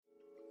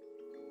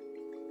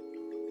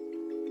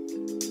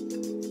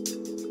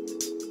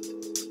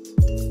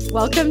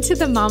Welcome to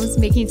the Moms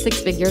Making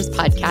Six Figures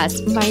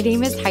podcast. My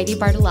name is Heidi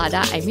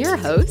Bartolotta. I'm your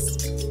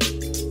host.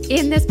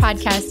 In this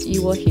podcast,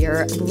 you will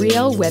hear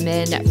real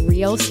women,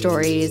 real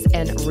stories,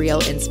 and real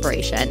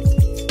inspiration.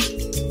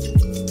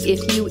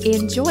 If you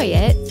enjoy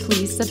it,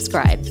 please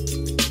subscribe.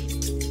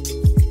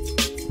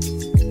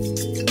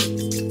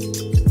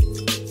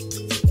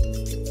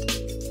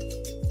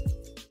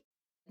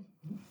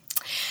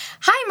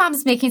 Hi,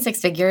 Moms Making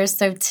Six Figures.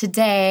 So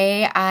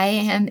today I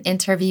am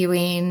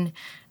interviewing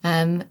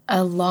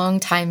a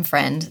longtime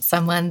friend,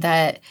 someone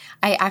that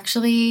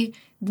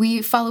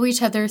we follow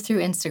each other through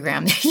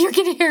Instagram. You're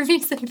going to hear me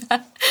say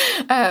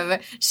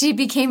that. She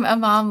became a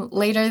mom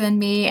later than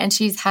me, and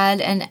she's had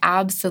an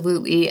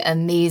absolutely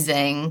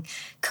amazing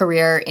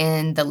career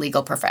in the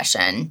legal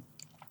profession.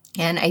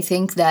 And I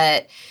think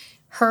that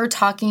her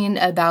talking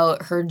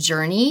about her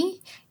journey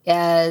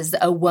as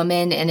a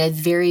woman in a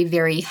very,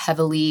 very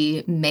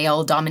heavily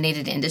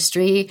male-dominated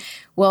industry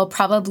will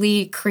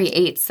probably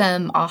create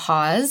some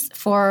ahas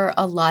for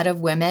a lot of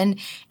women,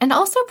 and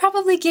also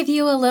probably give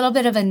you a little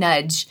bit of a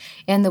nudge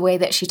in the way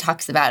that she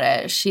talks about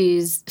it.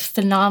 She's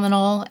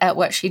phenomenal at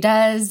what she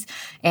does,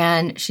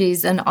 and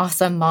she's an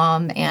awesome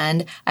mom,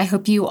 and I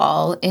hope you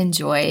all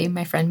enjoy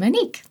my friend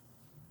Monique.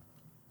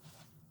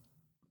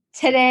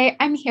 Today,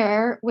 I'm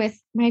here with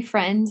my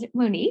friend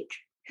Monique,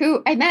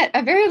 who I met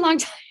a very long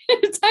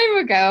time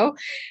ago.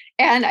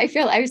 And I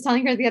was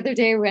telling her the other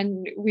day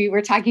when we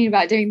were talking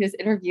about doing this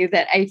interview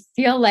that I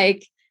feel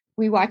like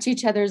we watch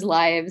each other's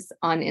lives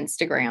on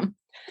Instagram.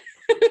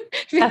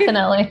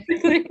 Definitely.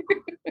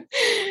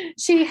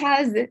 She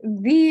has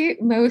the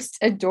most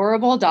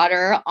adorable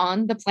daughter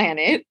on the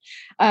planet.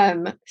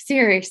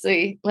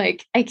 Seriously,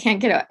 like I can't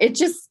get it.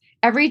 Just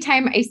every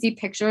time I see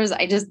pictures,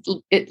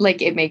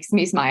 it makes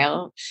me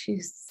smile.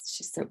 She's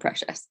so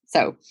precious.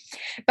 So,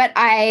 but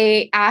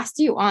I asked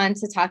you on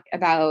to talk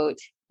about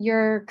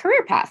your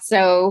career path.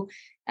 So,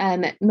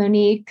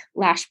 Monique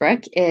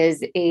Lashbrook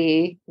is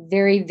a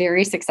very,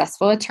 very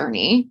successful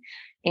attorney.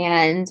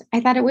 And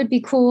I thought it would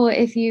be cool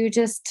if you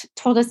just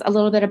told us a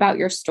little bit about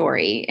your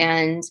story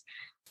and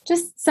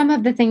just some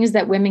of the things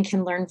that women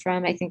can learn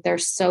from. I think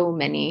there's so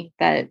many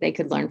that they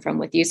could learn from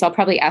with you. So I'll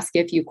probably ask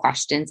you a few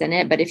questions in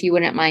it, but if you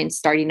wouldn't mind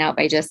starting out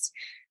by just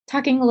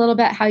talking a little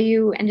bit how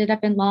you ended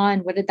up in law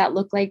and what did that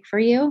look like for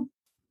you?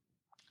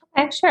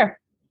 Okay, sure.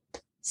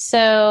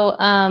 So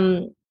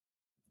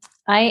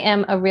I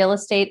am a real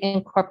estate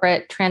and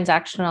corporate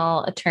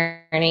transactional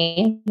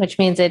attorney, which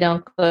means I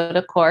don't go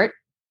to court.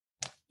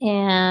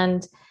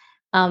 And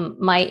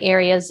my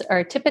areas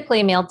are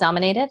typically male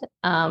dominated.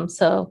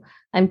 So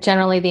I'm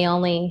generally the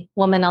only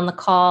woman on the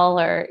call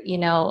or,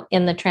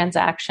 in the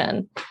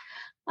transaction.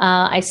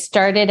 I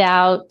started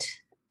out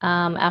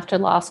after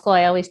law school.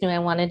 I always knew I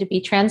wanted to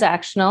be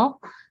transactional,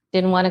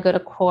 didn't want to go to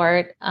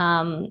court.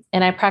 And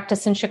I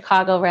practiced in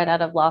Chicago right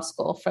out of law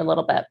school for a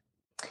little bit.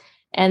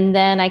 And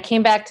then I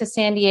came back to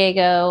San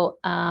Diego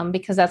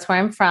because that's where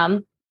I'm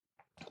from.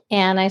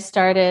 And I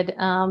started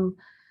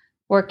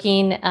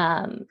working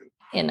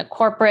in a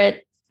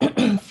corporate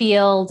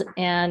field,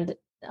 and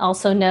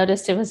also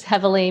noticed it was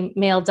heavily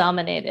male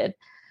dominated.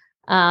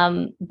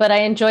 But I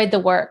enjoyed the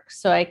work,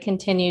 so I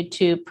continued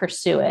to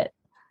pursue it.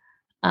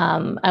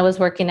 I was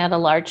working at a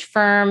large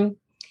firm,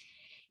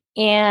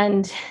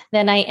 and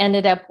then I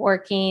ended up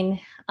working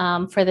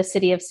for the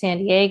city of San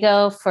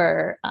Diego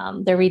for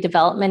the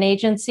redevelopment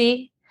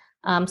agency.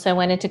 So I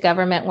went into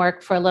government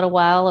work for a little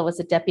while. I was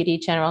a deputy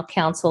general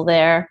counsel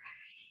there.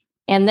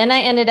 And then I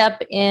ended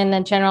up in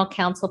a general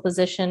counsel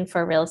position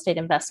for a real estate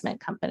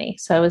investment company.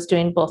 So I was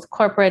doing both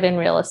corporate and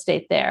real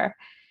estate there.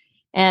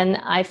 And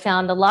I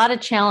found a lot of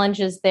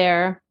challenges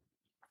there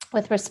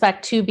with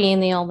respect to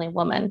being the only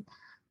woman.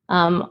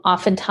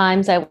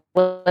 Oftentimes I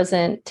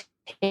wasn't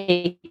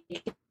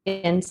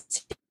taken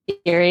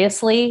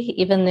seriously,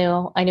 even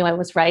though I knew I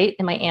was right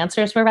and my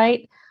answers were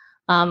right.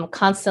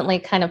 Constantly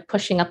kind of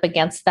pushing up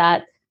against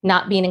that,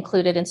 not being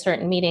included in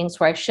certain meetings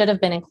where I should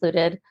have been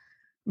included.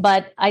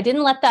 But I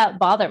didn't let that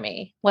bother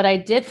me. What I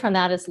did from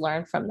that is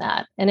learn from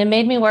that. And it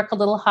made me work a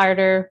little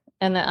harder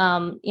and,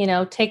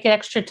 take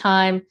extra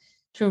time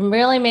to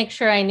really make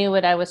sure I knew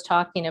what I was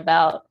talking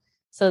about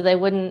so they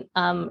wouldn't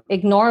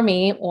ignore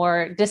me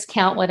or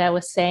discount what I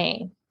was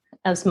saying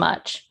as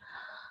much.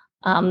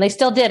 They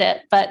still did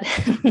it, but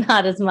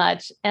not as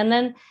much. And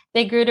then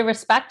they grew to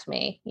respect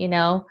me,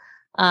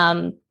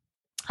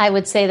 I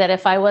would say that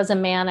if I was a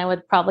man, I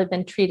would probably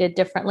been treated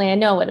differently. I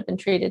know I would have been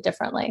treated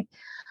differently.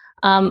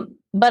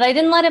 But I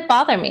didn't let it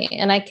bother me,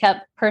 and I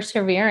kept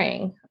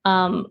persevering.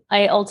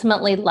 I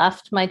ultimately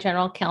left my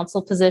general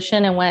counsel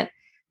position and went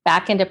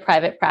back into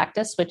private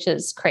practice, which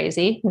is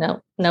crazy.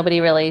 No, nobody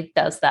really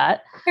does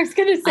that. I was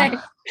going to say,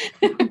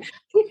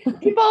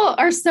 people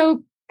are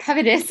so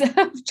covetous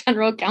of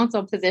general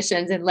counsel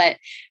positions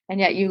and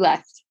yet you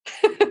left.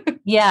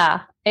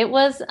 Yeah, it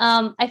was,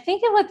 I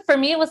think for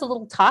me, it was a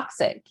little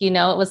toxic. It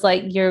was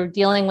like you're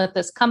dealing with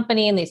this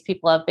company and these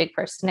people have big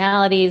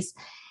personalities,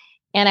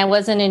 and I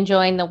wasn't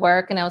enjoying the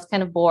work and I was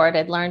kind of bored.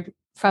 I'd learned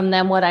from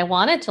them what I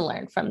wanted to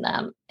learn from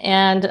them.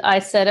 And I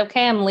said,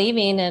 okay, I'm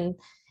leaving. And,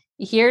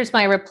 here's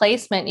my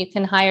replacement. You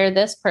can hire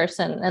this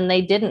person. And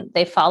they didn't.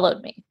 They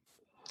followed me.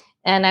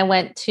 And I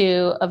went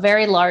to a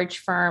very large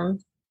firm,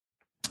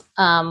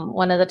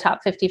 one of the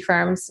top 50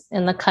 firms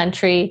in the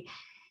country,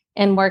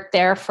 and worked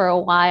there for a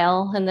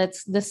while. And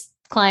this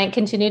client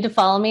continued to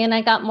follow me, and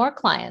I got more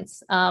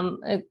clients,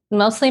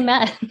 mostly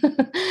men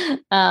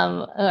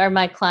are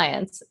my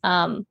clients.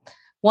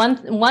 One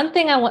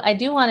thing I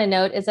do want to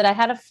note is that I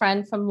had a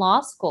friend from law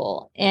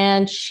school,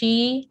 and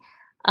she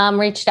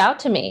reached out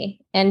to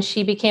me, and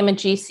she became a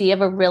GC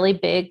of a really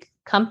big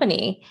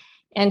company.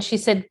 And she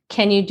said,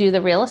 can you do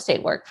the real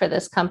estate work for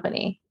this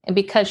company? And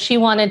because she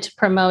wanted to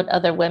promote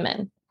other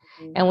women.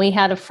 And we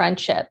had a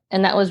friendship,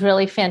 and that was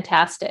really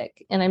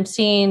fantastic. And I'm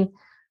seeing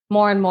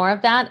more and more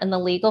of that in the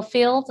legal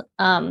field.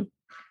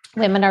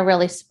 Women are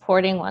really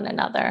supporting one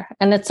another.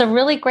 And it's a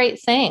really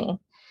great thing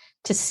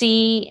to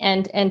see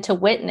and to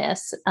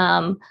witness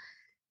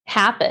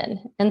happen.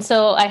 And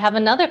so I have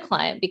another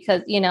client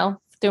because,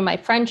 through my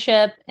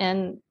friendship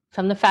and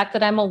from the fact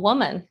that I'm a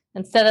woman,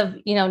 instead of,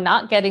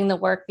 not getting the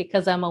work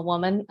because I'm a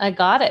woman, I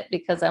got it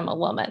because I'm a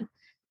woman.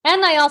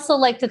 And I also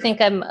like to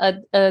think I'm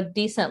a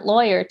decent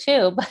lawyer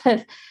too.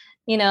 But,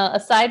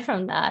 aside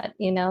from that,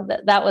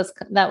 that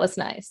was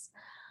nice.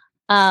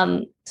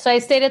 So I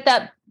stayed at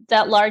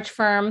that large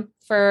firm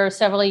for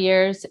several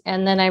years.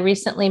 And then I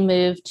recently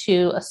moved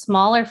to a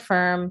smaller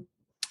firm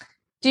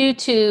due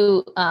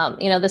to,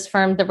 this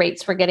firm, the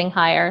rates were getting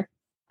higher.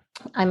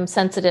 I'm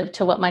sensitive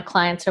to what my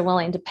clients are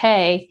willing to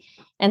pay.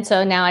 And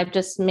so now I've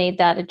just made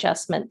that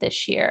adjustment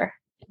this year.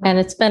 And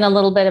it's been a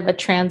little bit of a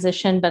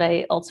transition, but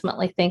I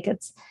ultimately think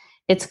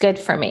it's good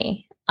for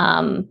me.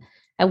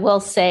 I will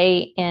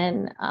say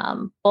in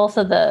both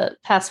of the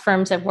past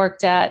firms I've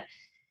worked at,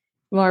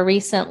 more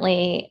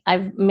recently,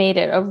 I've made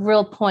it a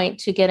real point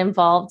to get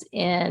involved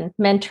in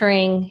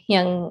mentoring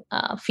young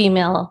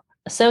female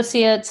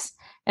associates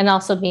and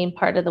also being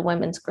part of the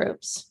women's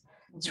groups.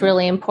 It's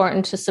really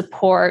important to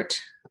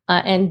support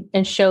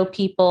and show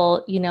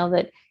people,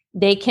 that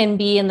they can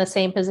be in the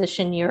same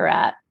position you're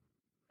at.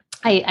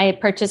 I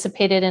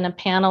participated in a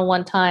panel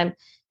one time,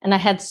 and I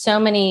had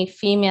so many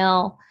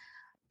female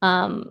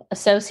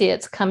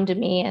associates come to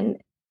me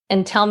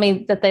and tell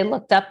me that they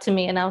looked up to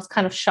me, and I was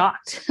kind of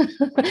shocked.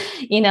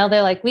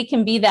 They're like, we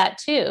can be that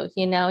too,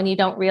 and you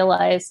don't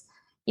realize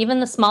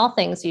even the small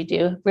things you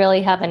do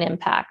really have an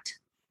impact.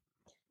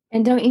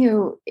 And don't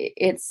you,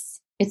 it's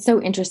so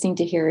interesting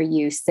to hear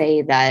you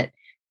say that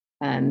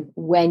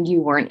when you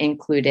weren't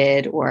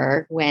included,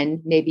 or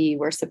when maybe you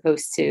were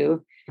supposed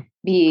to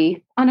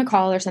be on a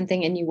call or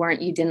something and you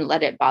weren't, you didn't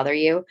let it bother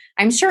you.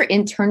 I'm sure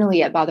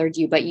internally it bothered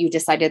you, but you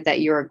decided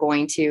that you were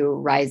going to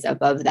rise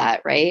above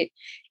that, right?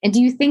 And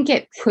do you think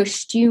it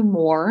pushed you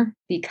more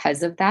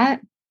because of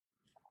that?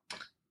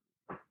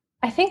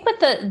 I think with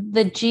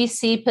the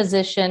GC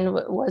position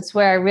was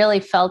where I really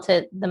felt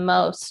it the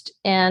most.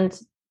 And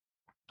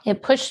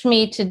it pushed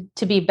me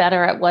to be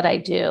better at what I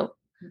do,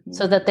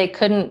 so that they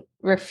couldn't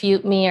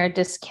refute me or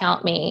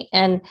discount me.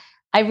 And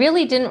I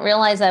really didn't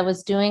realize I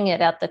was doing it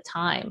at the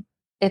time.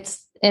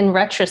 It's in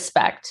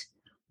retrospect,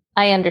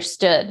 I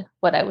understood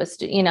what I was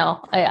doing.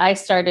 I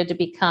started to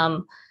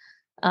become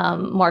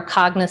more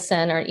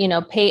cognizant,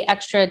 or, pay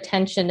extra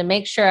attention to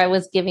make sure I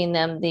was giving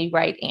them the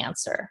right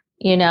answer,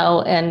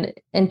 and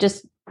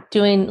just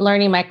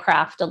learning my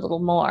craft a little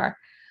more.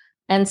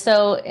 And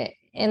so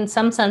in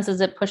some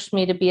senses, it pushed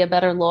me to be a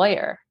better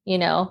lawyer.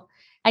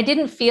 I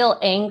didn't feel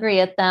angry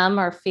at them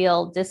or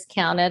feel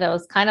discounted. I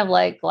was kind of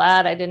like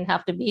glad I didn't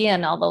have to be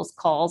in all those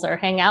calls or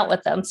hang out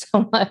with them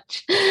so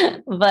much.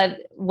 But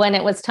when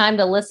it was time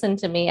to listen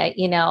to me,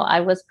 I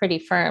was pretty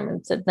firm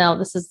and said, no,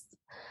 this is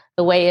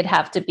the way it'd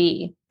have to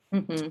be.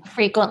 Mm-hmm.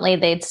 Frequently,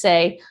 they'd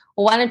say,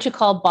 well, why don't you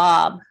call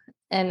Bob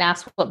and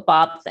ask what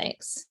Bob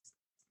thinks?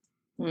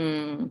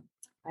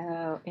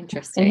 Oh,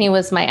 interesting. And he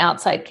was my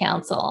outside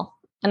counsel.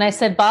 And I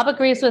said, Bob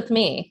agrees with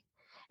me.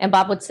 And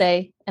Bob would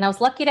say, and I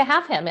was lucky to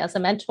have him as a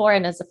mentor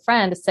and as a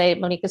friend to say,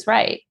 Monique is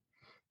right.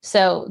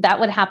 So that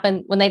would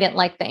happen when they didn't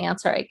like the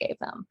answer I gave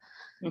them.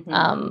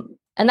 Mm-hmm.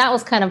 And that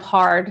was kind of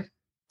hard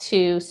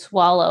to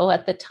swallow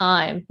at the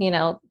time,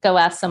 go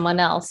ask someone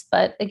else.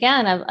 But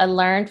again, I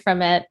learned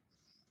from it,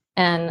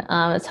 and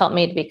it's helped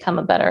me to become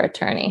a better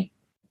attorney.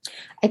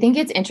 I think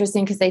it's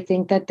interesting because I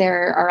think that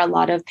there are a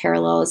lot of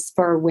parallels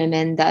for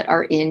women that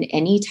are in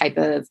any type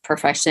of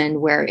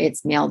profession where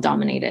it's male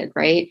dominated,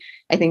 right?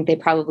 I think they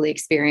probably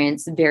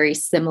experience very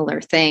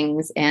similar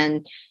things.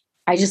 And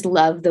I just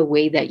love the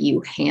way that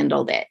you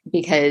handled it,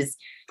 because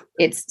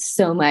it's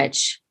so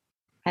much,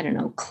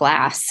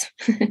 class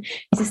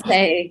to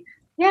say,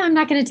 yeah, I'm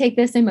not going to take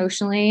this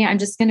emotionally. I'm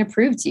just going to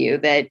prove to you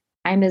that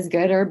I'm as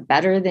good or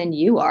better than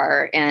you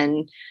are.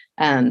 And,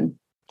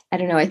 I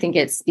don't know. I think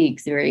it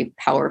speaks very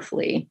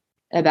powerfully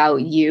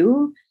about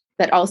you,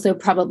 but also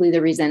probably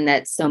the reason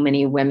that so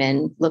many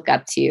women look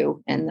up to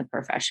you in the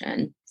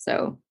profession.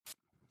 So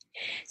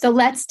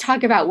let's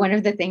talk about one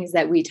of the things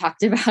that we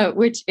talked about,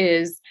 which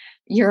is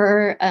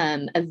you're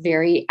a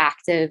very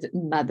active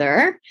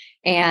mother.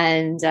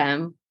 And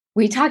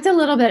we talked a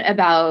little bit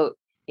about,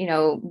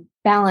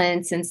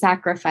 balance and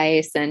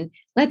sacrifice. And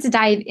let's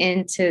dive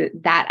into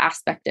that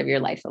aspect of your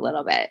life a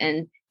little bit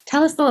and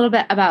tell us a little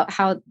bit about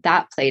how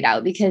that played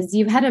out, because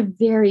you've had a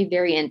very,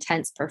 very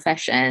intense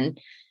profession.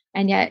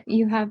 And yet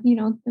you have,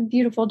 a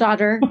beautiful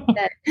daughter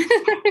that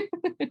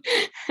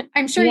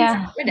I'm sure you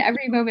spend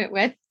every moment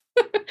with.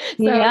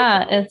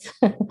 Yeah,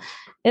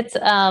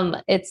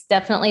 it's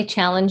definitely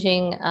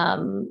challenging,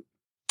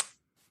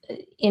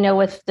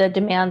 with the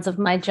demands of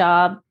my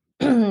job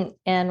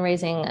and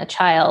raising a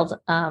child.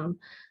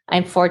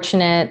 I'm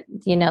fortunate,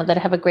 that I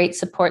have a great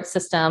support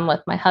system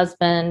with my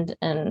husband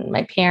and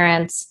my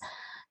parents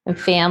and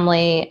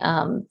family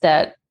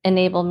that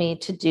enable me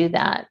to do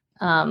that.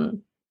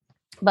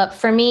 But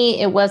for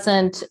me, it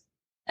wasn't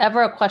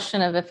ever a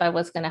question of if I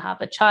was going to have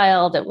a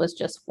child. It was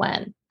just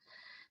when.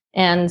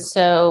 And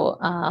so,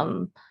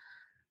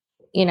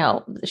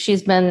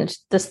 she's been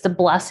just the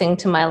blessing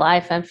to my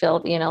life. I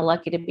feel,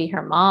 lucky to be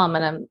her mom,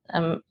 and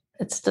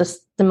it's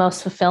just the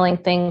most fulfilling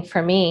thing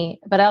for me.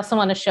 But I also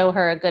want to show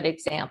her a good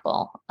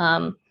example.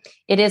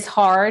 It is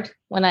hard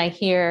when I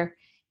hear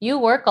you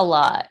work a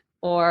lot,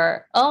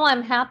 or, oh,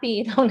 I'm happy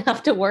you don't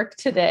have to work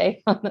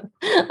today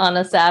on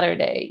a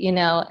Saturday,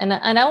 and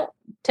I don't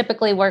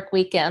typically work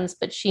weekends,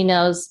 but she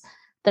knows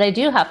that I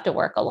do have to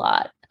work a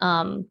lot.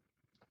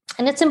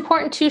 And it's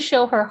important to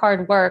show her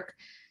hard work,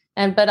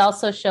 but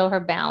also show her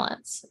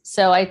balance.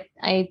 So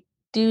I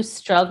do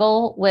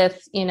struggle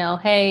with,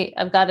 hey,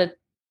 I've got to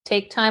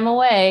take time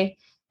away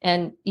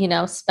and,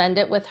 spend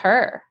it with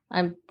her.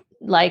 I'm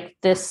like,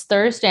 this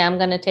Thursday, I'm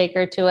going to take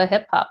her to a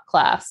hip hop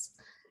class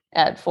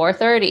at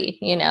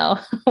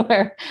 4:30,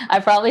 where I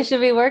probably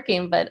should be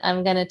working, but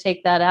I'm going to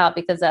take that out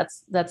because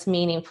that's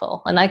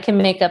meaningful, and I can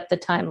make up the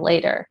time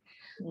later.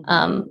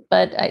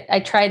 But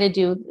I try to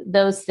do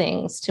those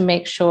things to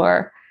make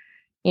sure,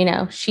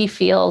 she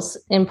feels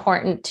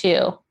important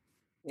too.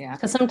 Yeah.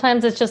 Because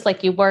sometimes it's just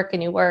like you work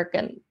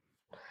and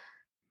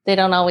they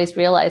don't always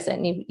realize it,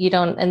 and you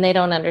don't, and they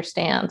don't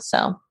understand.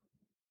 So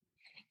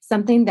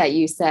something that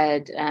you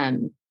said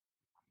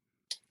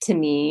to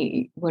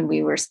me when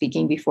we were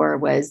speaking before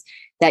was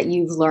that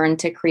you've learned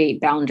to create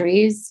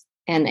boundaries.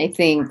 And I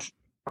think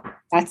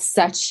that's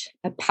such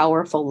a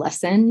powerful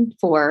lesson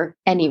for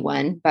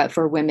anyone, but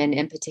for women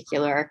in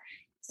particular.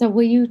 So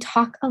will you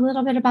talk a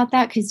little bit about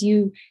that? Because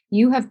you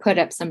have put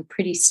up some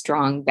pretty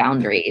strong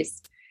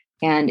boundaries,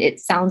 and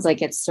it sounds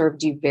like it's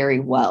served you very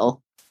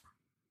well.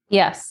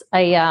 Yes,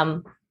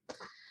 I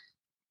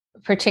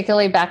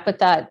particularly back with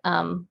that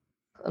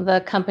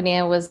the company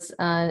I was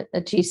a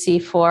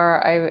GC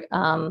for, I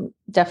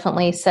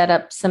definitely set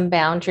up some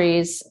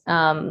boundaries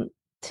to,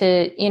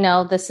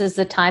 this is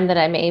the time that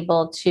I'm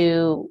able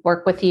to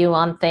work with you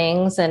on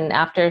things, and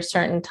after a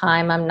certain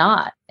time, I'm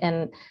not.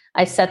 And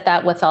I set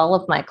that with all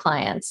of my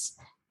clients.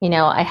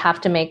 I have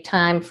to make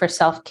time for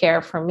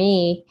self-care for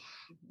me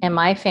and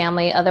my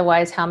family.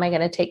 Otherwise, how am I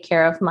going to take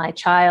care of my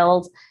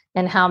child,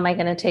 and how am I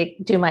going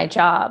to do my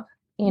job?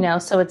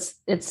 So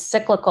it's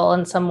cyclical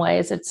in some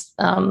ways. It's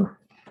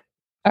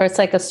or it's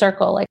like a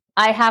circle. Like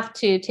I have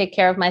to take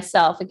care of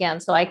myself again,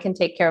 so I can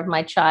take care of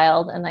my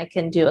child and I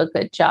can do a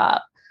good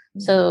job.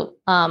 So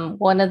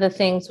one of the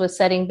things with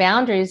setting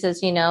boundaries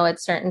is, at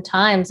certain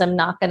times, I'm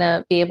not going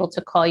to be able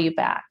to call you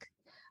back.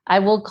 I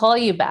will call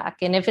you back.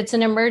 And if it's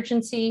an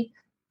emergency,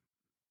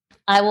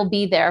 I will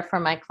be there for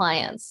my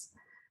clients.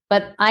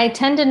 But I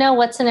tend to know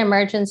what's an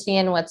emergency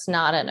and what's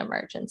not an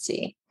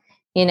emergency.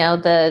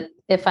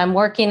 If I'm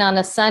working on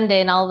a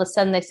Sunday and all of a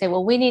sudden they say,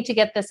 well, we need to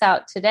get this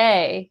out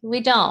today, we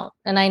don't.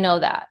 And I know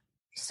that.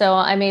 So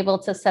I'm able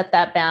to set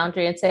that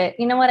boundary and say,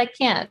 you know what, I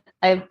can't.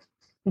 I'm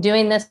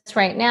doing this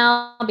right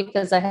now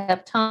because I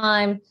have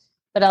time,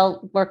 but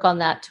I'll work on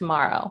that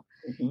tomorrow.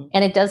 Mm-hmm.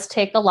 And it does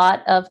take a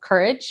lot of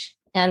courage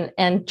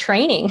and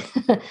training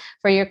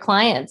for your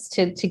clients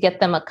to get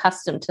them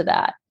accustomed to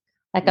that.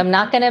 Like, I'm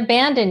not going to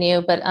abandon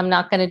you, but I'm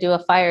not going to do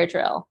a fire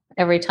drill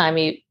every time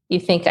you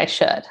think I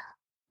should.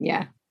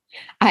 Yeah.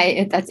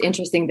 That's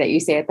interesting that you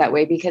say it that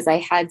way, because I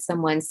had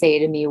someone say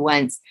to me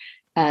once,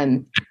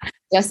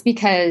 just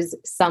because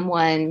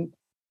someone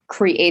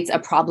creates a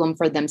problem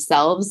for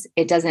themselves,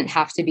 it doesn't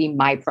have to be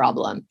my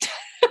problem.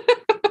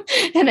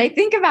 And I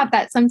think about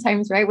that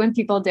sometimes, right? When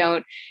people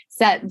don't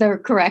set the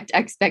correct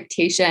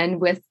expectation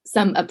with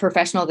a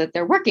professional that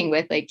they're working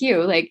with, like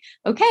you, like,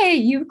 okay,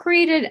 you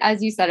created,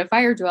 as you said, a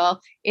fire drill.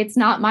 It's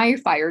not my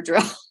fire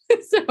drill.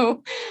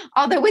 So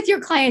although with your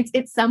clients,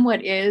 it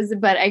somewhat is,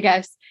 but I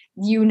guess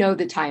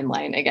the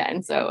timeline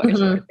again. So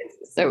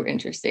it's so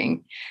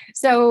interesting.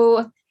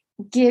 So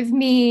give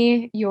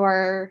me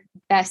your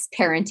best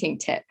parenting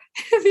tip.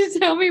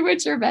 Tell me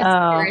what your best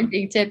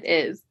parenting tip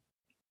is.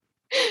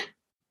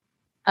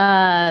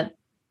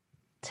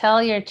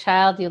 Tell your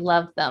child you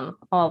love them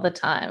all the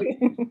time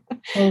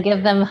and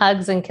give them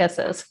hugs and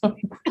kisses.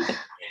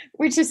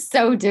 Which is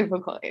so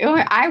difficult.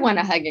 I want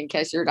to hug and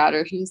kiss your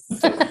daughter. She's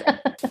so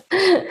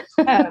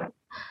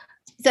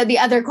so the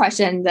other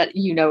question that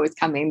is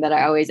coming that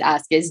I always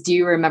ask is, do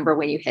you remember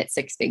when you hit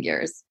six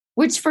figures?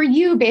 Which for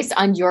you, based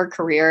on your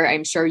career,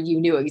 I'm sure you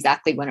knew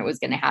exactly when it was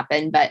going to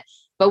happen, but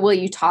will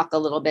you talk a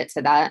little bit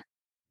to that?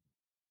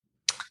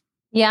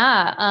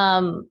 Yeah.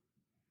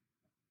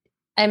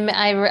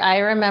 I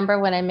remember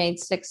when I made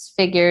six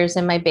figures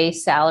in my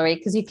base salary,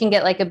 because you can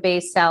get like a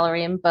base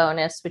salary and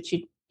bonus, which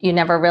you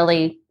never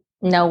really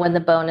know when the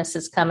bonus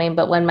is coming.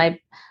 But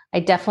I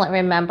definitely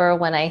remember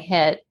when I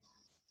hit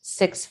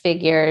six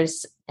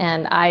figures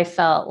and I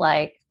felt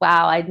like,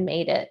 wow, I'd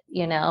made it,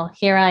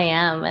 here I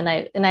am.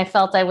 And I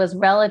felt I was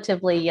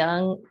relatively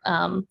young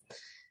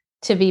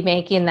to be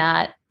making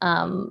that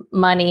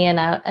money. And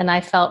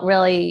I felt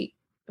really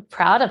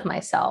proud of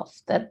myself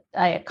that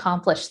I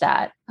accomplished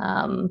that.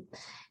 And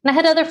I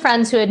had other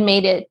friends who had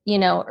made it,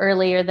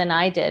 earlier than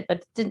I did,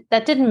 but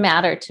that didn't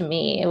matter to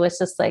me. It was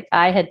just like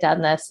I had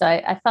done this. So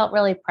I felt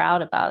really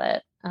proud about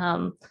it.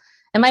 And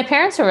my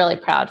parents were really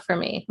proud for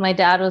me. My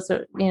dad was,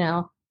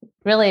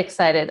 really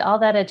excited. All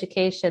that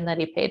education that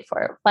he paid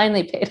for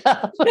finally paid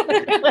off.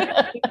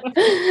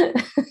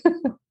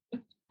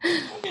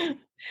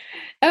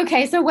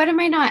 Okay, so what am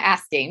I not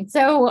asking?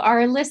 So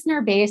our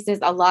listener base is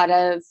a lot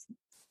of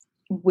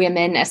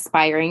women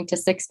aspiring to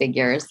six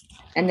figures,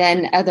 and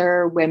then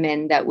other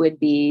women that would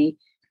be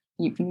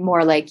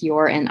more like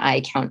your and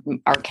our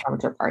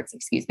counterparts,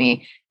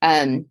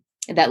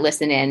 that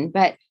listen in.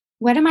 But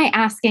what am I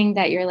asking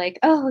that you're like,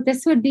 oh,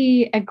 this would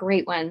be a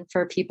great one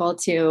for people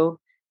to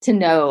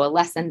know, a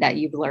lesson that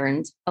you've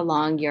learned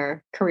along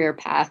your career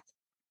path?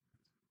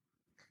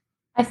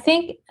 I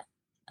think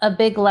a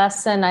big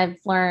lesson I've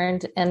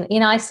learned, and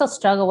I still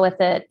struggle with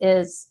it,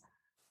 is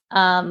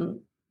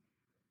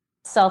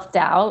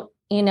self-doubt.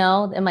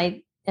 Am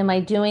I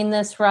doing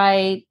this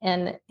right?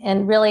 And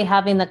really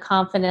having the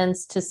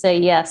confidence to say,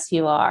 yes,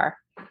 you are.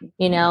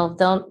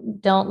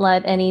 Don't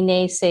let any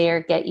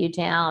naysayer get you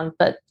down,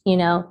 but you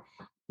know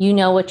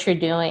what you're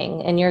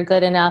doing and you're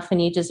good enough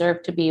and you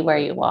deserve to be where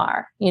you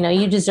are.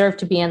 You deserve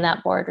to be in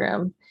that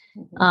boardroom.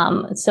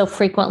 So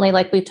frequently,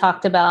 like we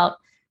talked about,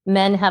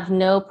 men have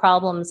no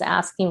problems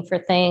asking for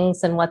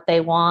things and what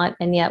they want.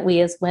 And yet we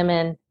as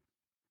women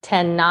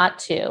tend not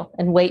to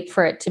and wait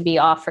for it to be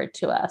offered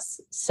to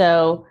us.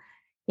 So,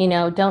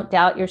 don't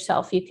doubt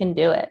yourself. You can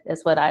do it,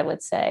 is what I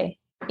would say.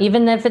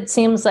 Even if it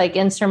seems like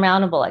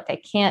insurmountable, like I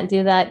can't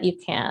do that, you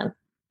can,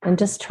 and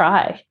just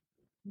try.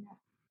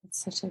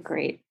 It's such a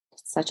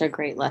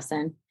great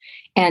lesson.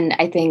 And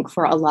I think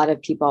for a lot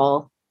of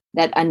people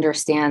that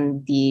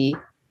understand the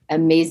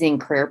amazing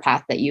career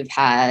path that you've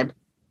had,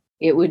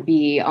 it would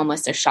be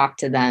almost a shock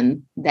to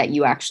them that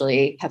you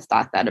actually have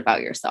thought that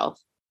about yourself.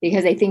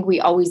 Because I think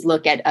we always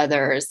look at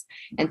others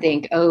and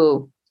think,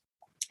 oh,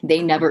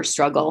 they never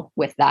struggle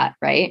with that,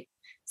 right?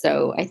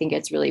 So I think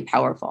it's really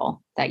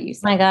powerful that you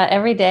said. My God,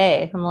 every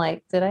day I'm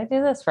like, did I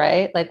do this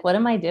right? Like, what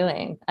am I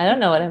doing? I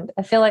don't know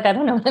I feel like I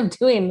don't know what I'm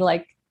doing,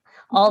 like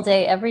all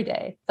day, every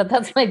day, but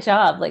that's my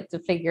job, like to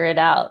figure it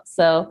out.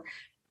 So,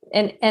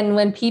 and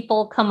when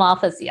people come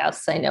off as,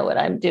 yes, I know what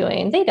I'm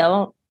doing, they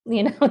don't,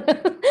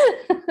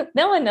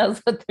 no one knows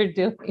what they're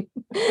doing.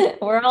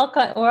 We're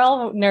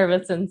all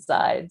nervous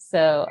inside.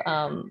 So,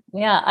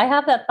 yeah, I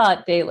have that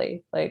thought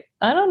daily. Like,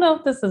 I don't know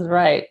if this is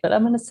right, but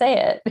I'm going to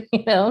say it,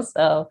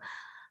 so,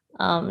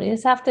 you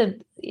just have to,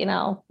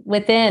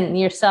 within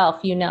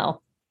yourself,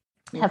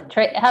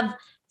 have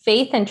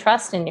faith and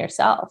trust in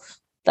yourself.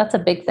 That's a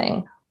big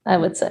thing, I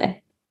would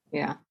say.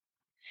 Yeah.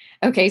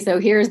 Okay. So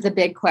here's the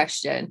big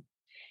question: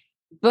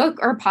 book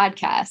or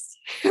podcast?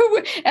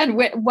 And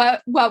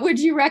what would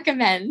you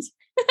recommend?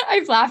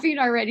 I'm laughing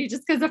already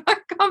just because of our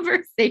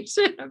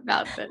conversation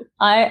about this.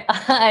 I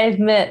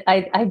admit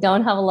I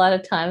don't have a lot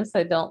of time, so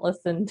I don't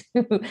listen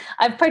to.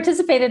 I've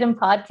participated in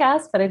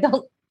podcasts, but I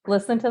don't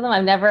listen to them.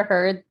 I've never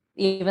heard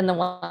even the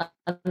ones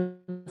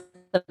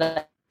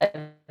that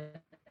I've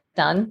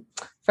done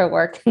for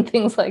work and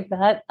things like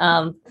that.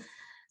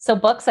 So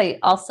books,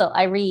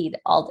 I read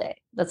all day.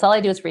 That's all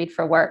I do is read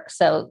for work.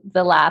 So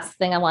the last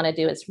thing I want to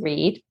do is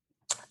read.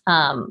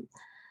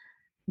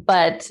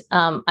 But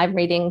I'm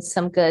reading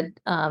some good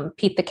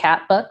Pete the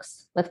Cat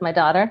books with my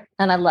daughter.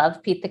 And I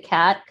love Pete the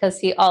Cat because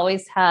he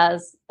always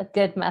has a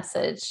good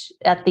message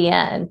at the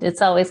end.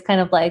 It's always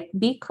kind of like,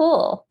 be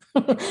cool,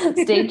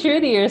 stay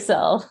true to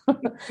yourself.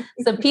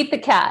 So Pete the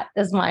Cat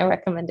is my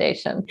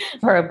recommendation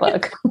for a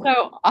book.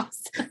 So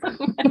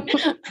awesome.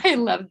 I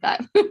love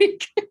that.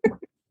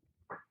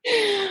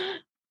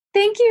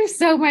 Thank you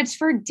so much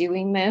for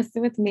doing this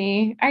with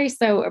me. I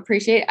so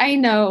appreciate it. I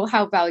know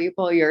how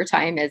valuable your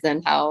time is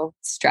and how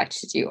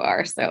stretched you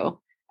are. So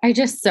I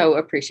just so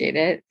appreciate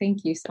it.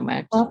 Thank you so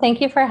much. Well,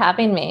 thank you for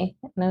having me.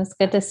 And it was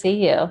good to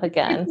see you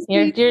again.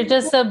 You're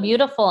just so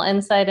beautiful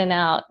inside and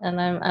out. And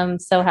I'm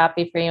so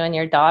happy for you and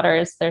your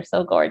daughters. They're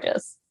so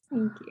gorgeous.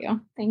 Thank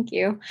you. Thank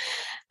you.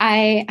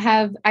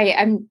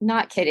 I'm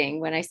not kidding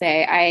when I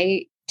say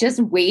I just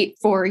wait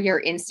for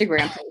your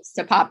Instagram post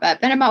to pop up.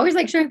 And I'm always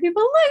like showing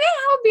people, look at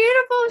how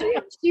beautiful she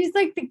is. She's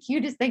like the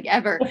cutest thing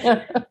ever.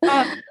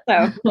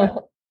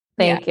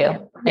 Thank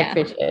you. I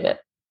appreciate it.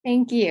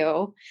 Thank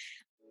you.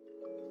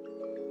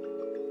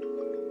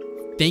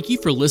 Thank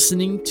you for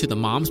listening to the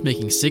Moms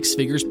Making Six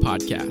Figures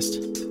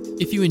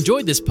podcast. If you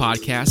enjoyed this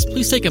podcast,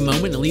 please take a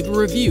moment and leave a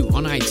review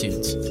on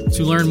iTunes.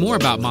 To learn more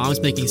about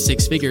Moms Making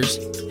Six Figures,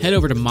 head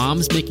over to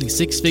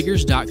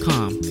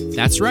momsmakingsixfigures.com.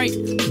 That's right,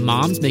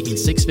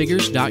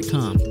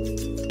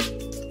 momsmakingsixfigures.com.